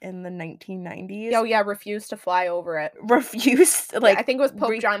in the 1990s Oh, yeah, refused to fly over it. refused, Yeah, like, I think it was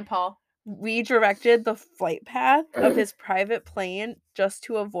Pope John Paul. redirected the flight path of his private plane just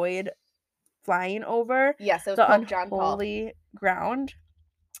to avoid flying over Yes, it was the Pope John Paul. unholy ground.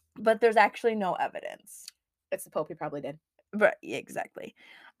 But there's actually no evidence. It's the Pope he probably did. But yeah, exactly.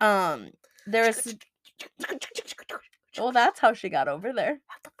 There's well, that's how she got over there.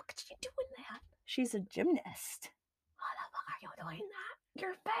 How the fuck is she doing that? She's a gymnast. How the fuck are you doing that?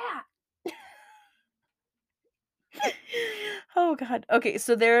 You're fat. Oh god. Okay,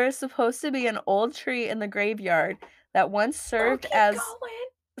 so there is supposed to be an old tree in the graveyard that once served keep as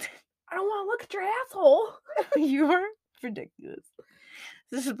going. I don't want to look at your asshole. You are ridiculous.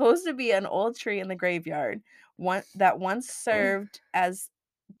 There's supposed to be an old tree in the graveyard that once served as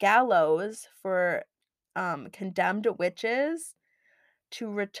gallows for condemned witches to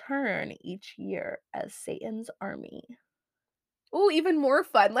return each year as Satan's army. Ooh, even more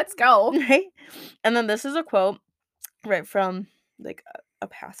fun. Let's go. Right? And then this is a quote right from like a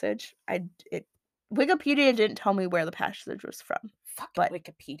passage. Wikipedia didn't tell me where the passage was from. Fuck But-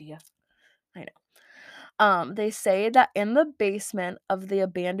 Wikipedia. I know. They say that in the basement of the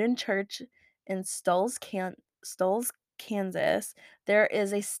abandoned church in Stulls, Kansas, there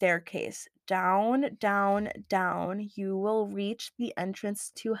is a staircase. Down, down, down, you will reach the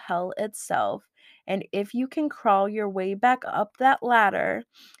entrance to hell itself. And if you can crawl your way back up that ladder,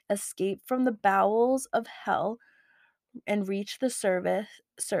 escape from the bowels of hell, and reach the surface,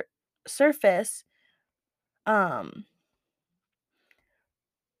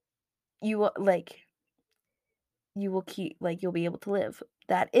 you will you'll be able to live.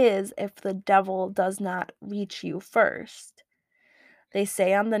 That is, if the devil does not reach you first. They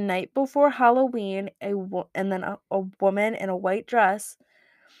say on the night before Halloween, and then a woman in a white dress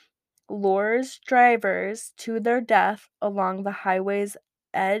lures drivers to their death along the highway's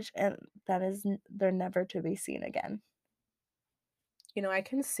edge, and they're never to be seen again. You know, I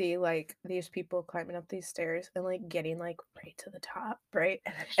can see like these people climbing up these stairs and like getting like right to the top, right?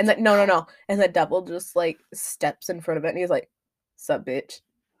 And then no. And the devil just like steps in front of it and he's like, "Sup, bitch."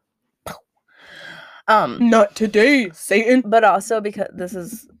 Not today, Satan. But also because this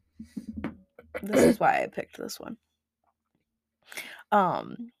is why I picked this one.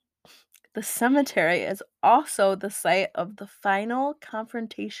 The cemetery is also the site of the final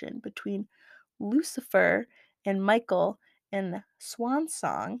confrontation between Lucifer and Michael in Swan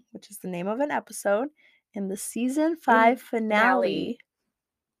Song, which is the name of an episode in the season 5 finale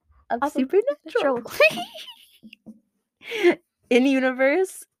of Supernatural. In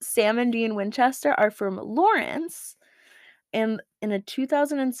universe, Sam and Dean Winchester are from Lawrence, and in a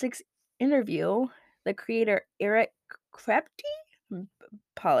 2006 interview, the creator Eric Kripke,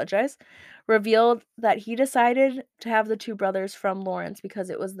 apologize, revealed that he decided to have the two brothers from Lawrence because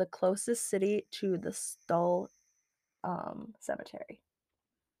it was the closest city to the Stull cemetery.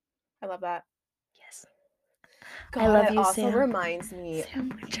 I love that. Yes. God, I love it you, also Sam. reminds me Sam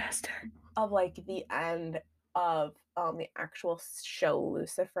Winchester. of like the end of the actual show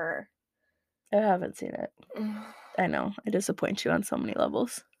Lucifer. I haven't seen it. I know. I disappoint you on so many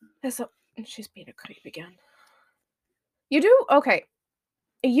levels. So she's being a creep again. You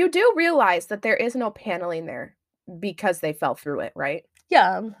do realize that there is no paneling there because they fell through it, right?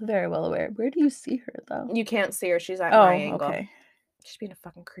 Yeah, I'm very well aware. Where do you see her though? You can't see her. She's at Oh, my angle. okay. She's being a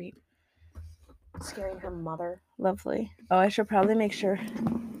fucking creep. Scaring her mother. Lovely. Oh, I should probably make sure.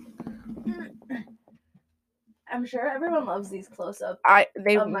 I'm sure everyone loves these close-ups.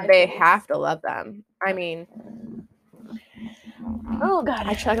 They Of my face. have to love them. I mean, Oh god.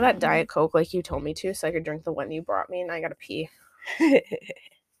 I chugged that Diet Coke like you told me to, so I could drink the one you brought me, and I gotta pee.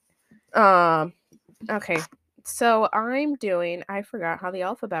 Okay. So I forgot how the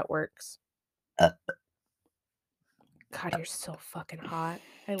alphabet works. God, you're so fucking hot.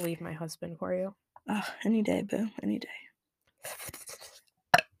 I leave my husband for you. Oh, any day, boo. Any day.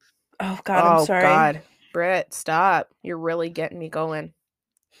 Oh god, I'm sorry. Oh God, Britt, stop. You're really getting me going.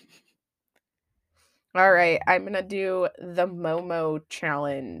 All right, I'm gonna do the Momo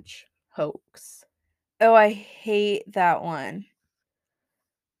challenge hoax. Oh, I hate that one.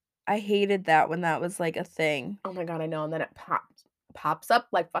 I hated that when that was like a thing. Oh my god, I know. And then it pops up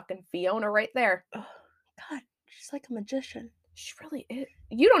like fucking Fiona right there. Oh, God, she's like a magician. She really is.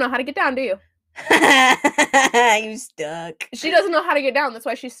 You don't know how to get down, do you? You stuck. She doesn't know how to get down. That's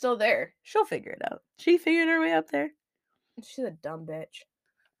why she's still there. She'll figure it out. She figured her way up there. She's a dumb bitch.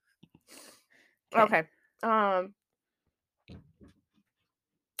 Okay. Okay.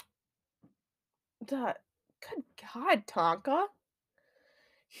 Good God, Tonka.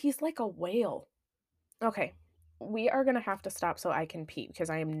 He's like a whale. Okay. We are going to have to stop so I can pee because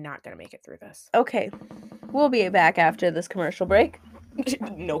I am not going to make it through this. Okay. We'll be back after this commercial break.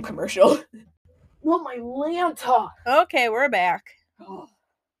 No commercial. Well, my Lanta. Okay, we're back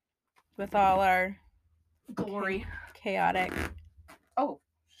with all our Glory. chaotic. Oh,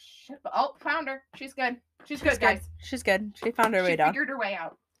 shit. Oh, found her. She's good. She's good, guys. She's good. She found her way She down. figured her way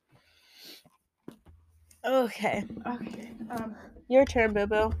out. Okay. Okay. Your turn, Boo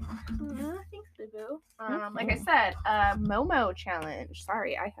Boo. Thanks, Boo. Like I said, Momo challenge.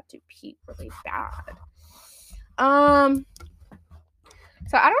 Sorry, I have to pee really bad.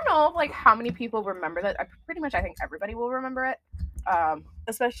 So I don't know, like, how many people remember that. I think everybody will remember it.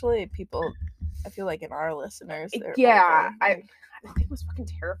 Especially people, I feel like in our listeners. they're Yeah, older. the thing was fucking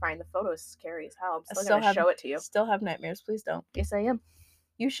terrifying. The photo is scary as hell. I'm I still gonna show it to you. Still have nightmares. Please don't. Yes, I am.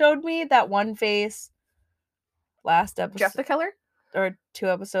 You showed me that one face last episode. Jeff the Killer? Or 2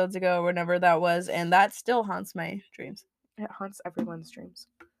 episodes ago, whenever that was, and that still haunts my dreams. It haunts everyone's dreams.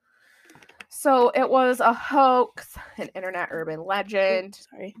 So it was a hoax, an internet urban legend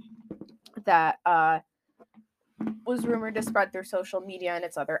that was rumored to spread through social media and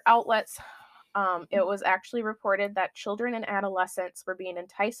its other outlets. It was actually reported that children and adolescents were being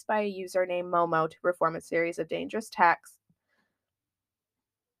enticed by a user named Momo to perform a series of dangerous tasks.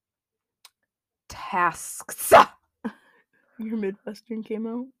 Your Midwestern came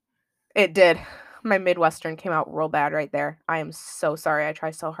out? It did. My Midwestern came out real bad right there. I am so sorry. I try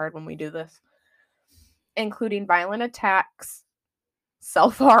so hard when we do this. Including violent attacks,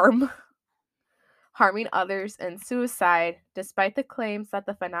 self-harm, harming others, and suicide, despite the claims that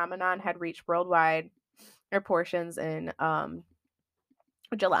the phenomenon had reached worldwide proportions in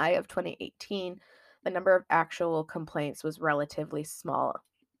July of 2018. The number of actual complaints was relatively small.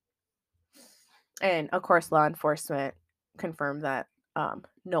 And, of course, law enforcement confirmed that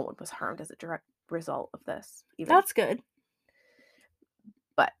no one was harmed as a direct result of this. That's good.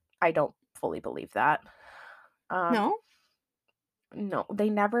 But I don't fully believe that. No? No, they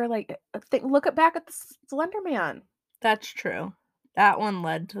never, look back at the Slender Man. That's true. That one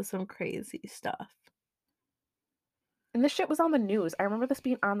led to some crazy stuff. And this shit was on the news. I remember this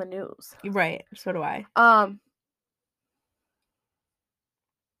being on the news. Right. So do I.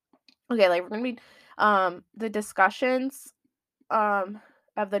 Okay, we're gonna be the discussions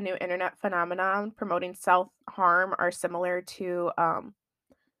of the new internet phenomenon promoting self-harm are similar to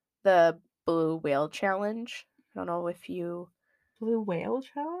the Blue Whale Challenge. I don't know if you Blue Whale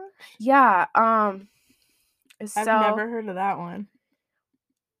Challenge? Yeah, I've never heard of that one.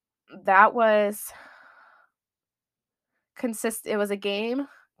 That was it was a game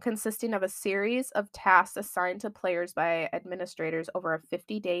consisting of a series of tasks assigned to players by administrators over a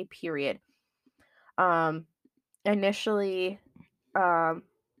 50-day period. Initially,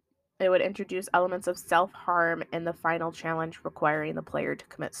 it would introduce elements of self-harm in the final challenge requiring the player to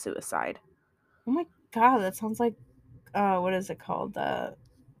commit suicide. Oh my god, that sounds like what is it called?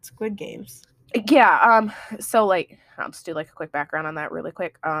 Squid Games. Yeah, so I'll just do a quick background on that really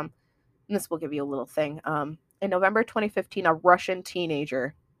quick. And this will give you a little thing. In November 2015, a Russian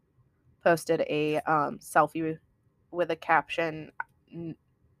teenager posted a selfie with a caption,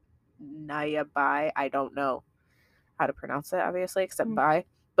 Naya Bai, I don't know how to pronounce it, obviously, except Bai,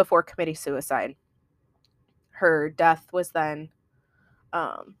 before committing suicide. Her death was then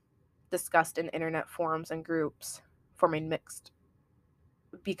discussed in internet forums and groups,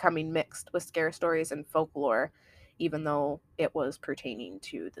 becoming mixed with scare stories and folklore, even though it was pertaining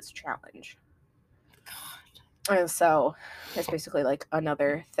to this challenge. God. And so it's basically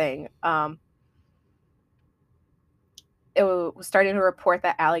another thing. It was starting to report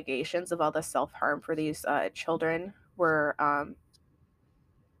that allegations of all the self-harm for these children were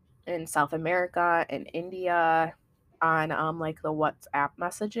in South America and India on the WhatsApp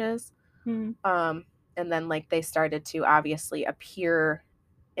messages. And then they started to obviously appear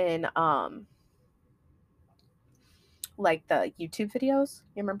in the YouTube videos.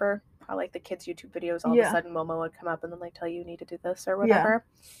 You remember how the kids' YouTube videos all of a sudden Momo would come up and then tell you need to do this or whatever?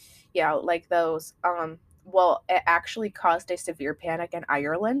 Yeah, those. Well, it actually caused a severe panic in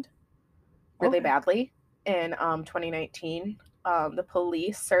Ireland really badly in 2019. the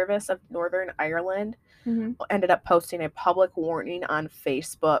police service of Northern Ireland Mhm. ended up posting a public warning on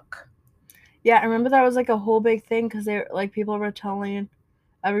Facebook. Yeah, I remember that was like a whole big thing because they like people were telling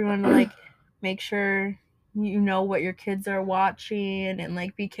everyone to like make sure you know what your kids are watching and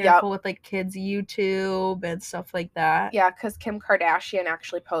like be careful with like kids' YouTube and stuff like that. Yeah, because Kim Kardashian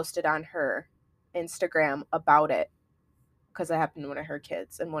actually posted on her Instagram about it because it happened to one of her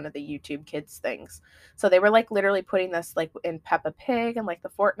kids in one of the YouTube Kids things. So they were like literally putting this like in Peppa Pig and like the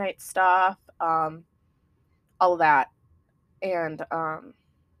Fortnite stuff, all of that, and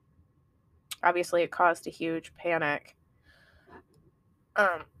obviously it caused a huge panic.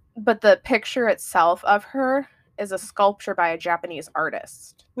 But the picture itself of her is a sculpture by a Japanese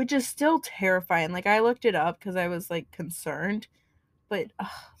artist. Which is still terrifying. Like I looked it up because I was like concerned, but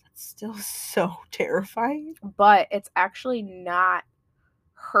that's still so terrifying. But it's actually not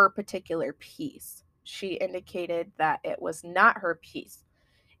her particular piece. She indicated that it was not her piece,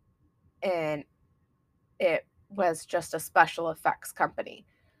 and it was just a special effects company.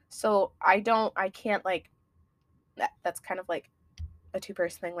 So I can't like that's kind of like a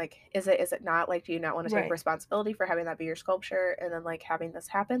two-person thing. Like, is it not? Like, do you not want to take Right. responsibility for having that be your sculpture and then like having this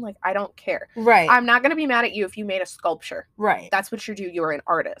happen? Like, I don't care. Right. I'm not gonna be mad at you if you made a sculpture. Right. That's what you do. You're an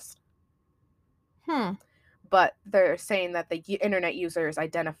artist. Hmm. But they're saying that the internet users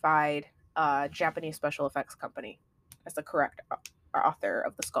identified a Japanese special effects company as the correct author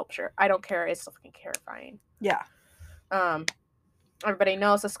of the sculpture. I don't care. It's fucking terrifying. Yeah. Everybody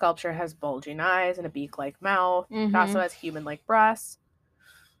knows the sculpture has bulging eyes and a beak-like mouth. It also Mhm. has human-like breasts.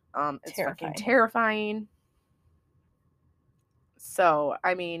 It's Terrifying. fucking terrifying. So,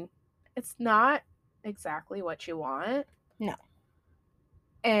 I mean, it's not exactly what you want. No.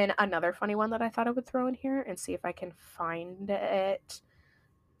 And another funny one that I thought I would throw in here and see if I can find it.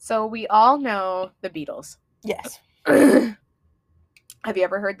 So we all know the Beatles. Yes. Have you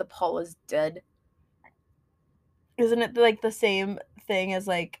ever heard the Paul is dead? Isn't it like the same thing as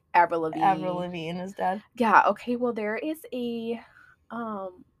like Avril Lavigne. Avril Lavigne is dead? Yeah, okay, well there is a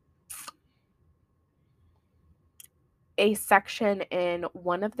section in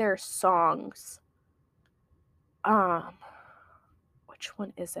one of their songs. Which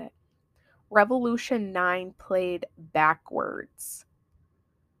one is it? Revolution 9 played backwards.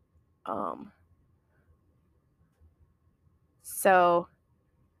 So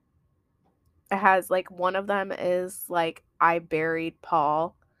it has like one of them is like I buried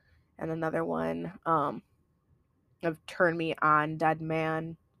Paul, and another one of Turn Me On Dead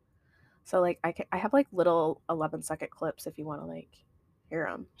Man. So like I have like little 11-second clips if you want to like hear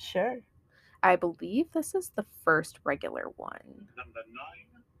them. Sure. I believe this is the first regular one. Number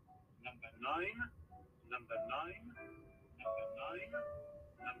 9, number 9, number 9, number 9,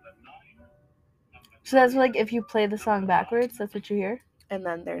 number 9. So that's like if you play the song backwards, that's what you hear? And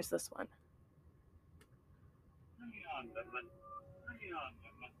then there's this one.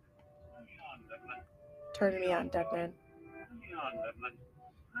 Turn Me On Dead Man.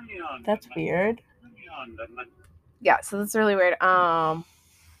 That's weird. Yeah, so that's really weird.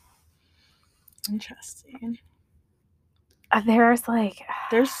 Interesting.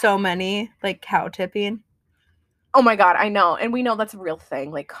 There's so many like cow tipping. Oh my god, I know. And we know that's a real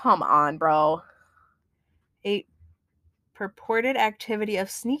thing. Like, come on, bro. A purported activity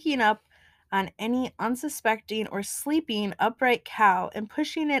of sneaking up on any unsuspecting or sleeping upright cow and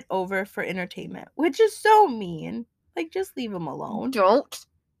pushing it over for entertainment, which is so mean. Like, just leave them alone. Don't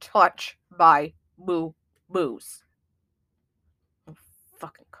touch my moo-moos. I'll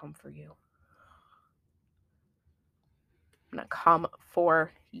fucking come for you. I'm gonna come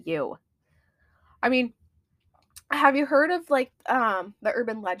for you. I mean, have you heard of like the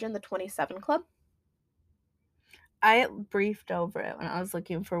urban legend, the 27 Club? I briefed over it when I was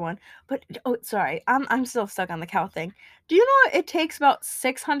looking for one, but sorry, I'm still stuck on the cow thing. Do you know it takes about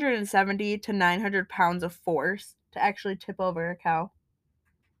 670 to 900 pounds of force to actually tip over a cow?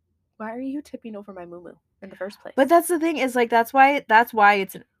 Why are you tipping over my moo-moo in the first place? But that's the thing is like that's why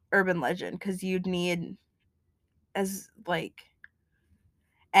it's an urban legend, because you'd need as like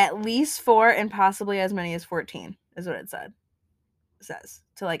at least 4 and possibly as many as 14 is what it says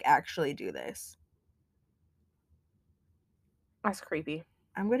to like actually do this. That's creepy.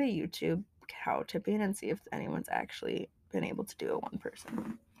 I'm gonna YouTube cow tipping and see if anyone's actually been able to do it one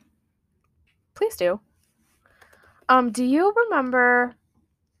person. Please do. Do you remember?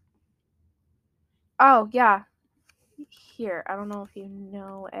 Oh yeah, here. I don't know if you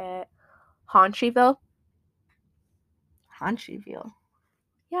know it. Haunchyville. Haunchyville.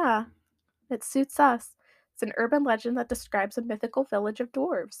 Yeah, it suits us. It's an urban legend that describes a mythical village of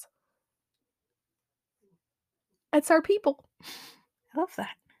dwarves. It's our people. I love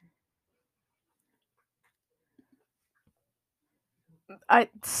that.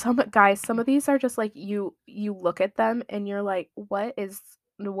 Some of these are just like you look at them and you're like, what is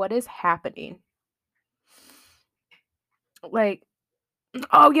happening? Like,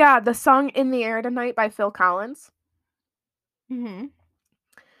 oh yeah, the song "In the Air Tonight" by Phil Collins. Mm-hmm.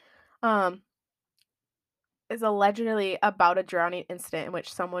 Is allegedly about a drowning incident in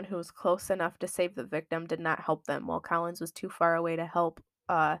which someone who was close enough to save the victim did not help them, while Collins was too far away to help.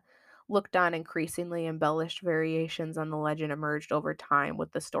 Looked on increasingly embellished variations on the legend emerged over time,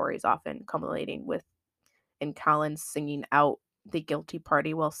 with the stories often culminating in Collins singing out the guilty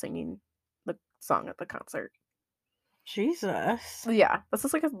party while singing the song at the concert. Jesus. Yeah, this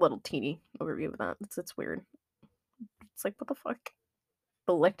is like a little teeny overview of that. It's weird. It's like, what the fuck?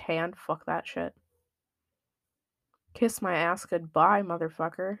 The licked hand? Fuck that shit. Kiss my ass goodbye,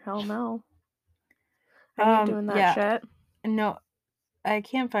 motherfucker. Hell no. I ain't doing that yeah. shit. No, I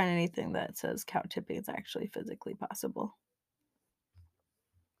can't find anything that says cow tipping is actually physically possible.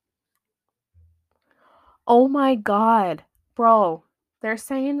 Oh my god. Bro, they're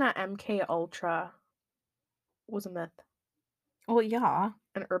saying that MK Ultra was a myth. Well, yeah.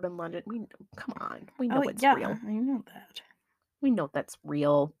 An urban legend. Come on. We know it's yeah, real. I know that. We know that's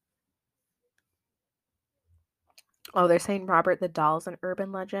real. Oh, they're saying Robert the Doll's an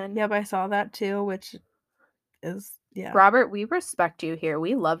urban legend. Yep, I saw that too, which is, yeah. Robert, we respect you here.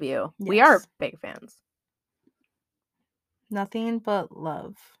 We love you. We are Yes. big fans. Nothing but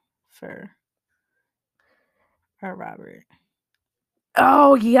love for our Robert.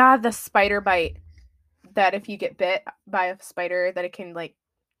 Oh, yeah, the spider bite. That if you get bit by a spider, that it can, like,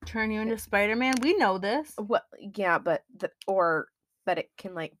 turn you into Spider-Man. We know this. What? Yeah, but or that it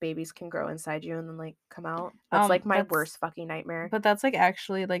can, like, babies can grow inside you and then, like, come out. That's like my worst fucking nightmare. But that's like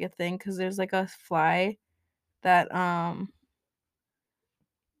actually like a thing, because there's like a fly that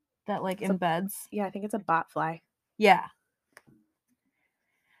like embeds. Yeah, I think it's a bot fly. Yeah.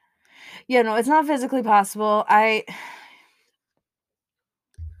 Yeah, no, it's not physically possible.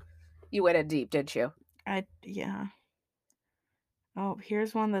 You went in deep, didn't you? Yeah. Oh,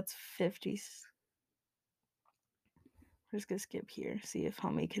 here's one that's 50. We're just gonna skip here, see if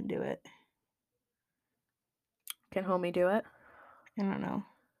homie can do it. Can homie do it? I don't know.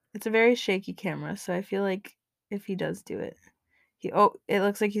 It's a very shaky camera, so I feel like if he does do it, it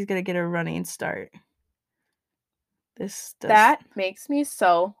looks like he's gonna get a running start. That makes me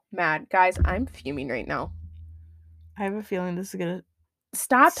so mad. Guys, I'm fuming right now. I have a feeling this is gonna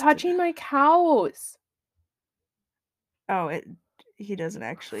stop touching my cows. Oh, he doesn't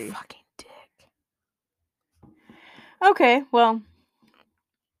actually. Fucking dick. Okay, well,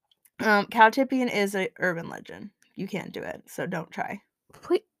 cow tipping is an urban legend. You can't do it, so don't try.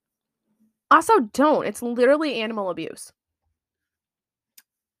 Please. Also, don't. It's literally animal abuse.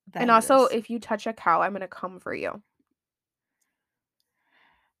 And also, if you touch a cow, I'm gonna come for you.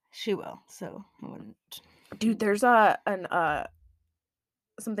 She will, so I wouldn't. Dude, there's an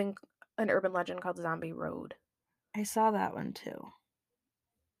urban legend called Zombie Road. I saw that one too.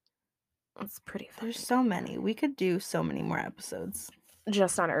 It's pretty funny. There's so many. We could do so many more episodes.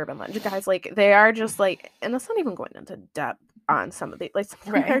 Just on urban legend. Guys, like, they are just like, and that's not even going into depth on some of the, like, some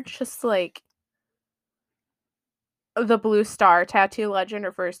of them are just like, the blue star tattoo legend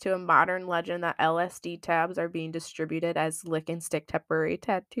refers to a modern legend that LSD tabs are being distributed as lick and stick temporary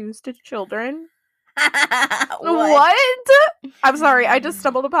tattoos to children. What? I'm sorry, I just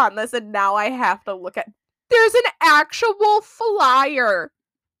stumbled upon this and now I have to look at. There's an actual flyer.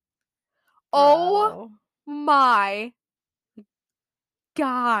 Oh my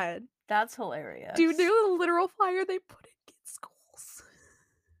god. That's hilarious. Do you know the literal flyer they put in kids' schools?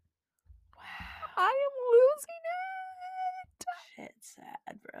 Wow. I am losing it. Shit's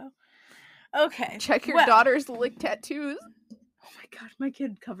sad, bro. Okay. Check your daughter's lick tattoos. Oh my god, my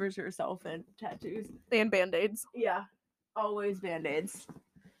kid covers herself in tattoos. And band-aids. Yeah. Always band-aids.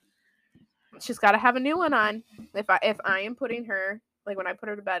 She's got to have a new one on. If I am putting her, like, when I put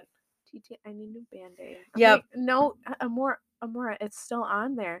her to bed, TT, I need a new band-aid. Yep. Like, no, Amora, it's still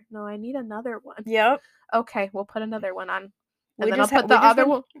on there. No, I need another one. Yep. Okay, we'll put another one on. And then I'll put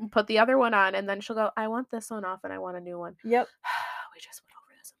the other one on, and then she'll go, I want this one off and I want a new one. Yep. We just went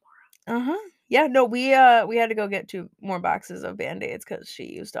over this, Amora. Yeah, no, we had to go get 2 more boxes of band-aids because she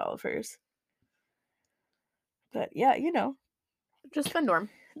used all of hers. But yeah, you know. Just the norm.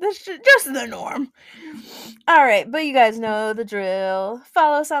 That's just the norm. All right, but you guys know the drill.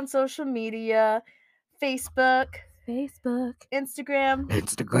 Follow us on social media. Facebook, Instagram,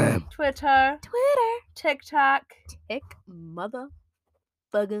 Twitter, TikTok. Tick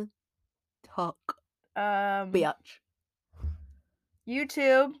motherfucker talk. Bitch.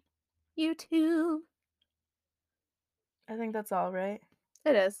 YouTube. YouTube. I think that's all, right?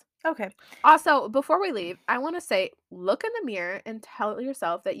 It is. Okay. Also, before we leave, I want to say, look in the mirror and tell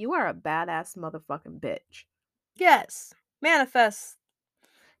yourself that you are a badass motherfucking bitch. Yes. Manifest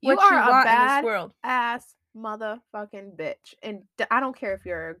You what you are a want in this bad world. ass motherfucking bitch. And I don't care if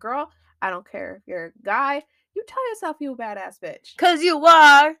you're a girl. I don't care if you're a guy. You tell yourself you a badass bitch. Cause you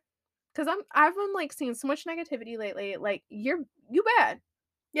are. Cause I've been like seeing so much negativity lately. Like you bad.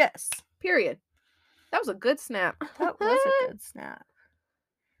 Yes. Period. That was a good snap. That was a good snap.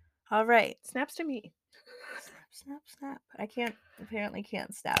 All right. Snaps to me. Snap, snap. I apparently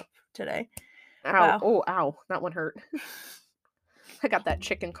can't snap today. Ow. Wow. Oh, ow. That one hurt. I got that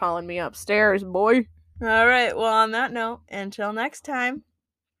chicken calling me upstairs, boy. All right. Well, on that note, until next time.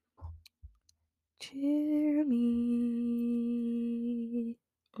 Cheer me.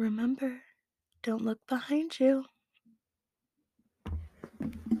 Remember, don't look behind you.